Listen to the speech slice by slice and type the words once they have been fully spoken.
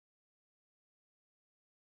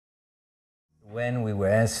When we were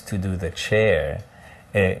asked to do the chair,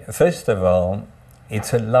 first of all,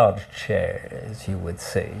 it's a large chair, as you would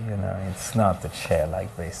say. You know, it's not a chair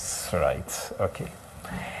like this, right? Okay.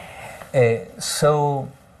 So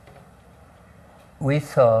we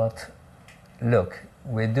thought, look,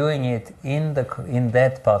 we're doing it in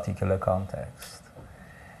that particular context.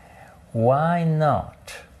 Why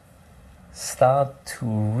not start to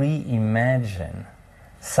reimagine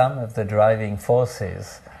some of the driving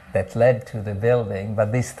forces that led to the building,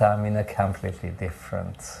 but this time in a completely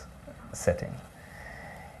different setting?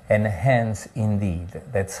 And hence, indeed,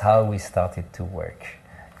 that's how we started to work.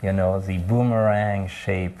 You know, the boomerang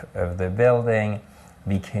shape of the building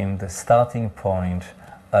became the starting point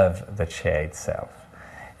of the chair itself.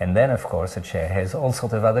 And then, of course, a chair has all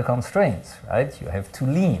sorts of other constraints, right? You have to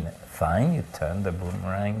lean. Fine, you turn the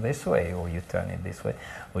boomerang this way, or you turn it this way,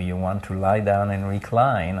 or you want to lie down and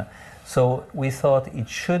recline. So we thought it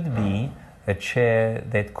should be a chair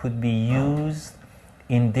that could be used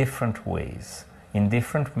in different ways, in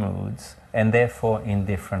different moods, and therefore in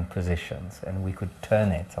different positions, and we could turn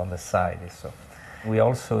it on the side. So we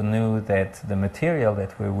also knew that the material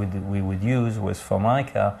that we would use was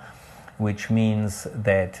Formica, which means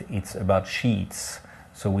that it's about sheets.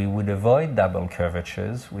 So we would avoid double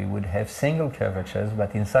curvatures, we would have single curvatures,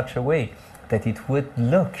 but in such a way that it would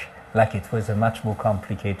look like it was a much more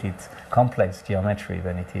complex geometry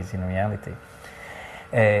than it is in reality.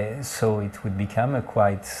 So it would become a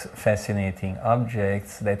quite fascinating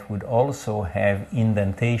object that would also have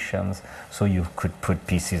indentations, so you could put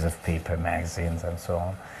pieces of paper, magazines, and so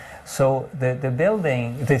on. So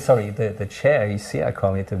the chair, you see, I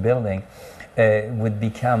call it a building, would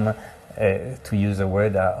become, to use a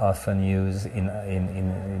word I often use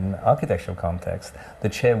in architectural context, the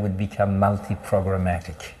chair would become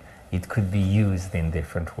multi-programmatic. It could be used in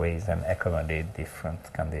different ways and accommodate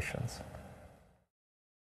different conditions.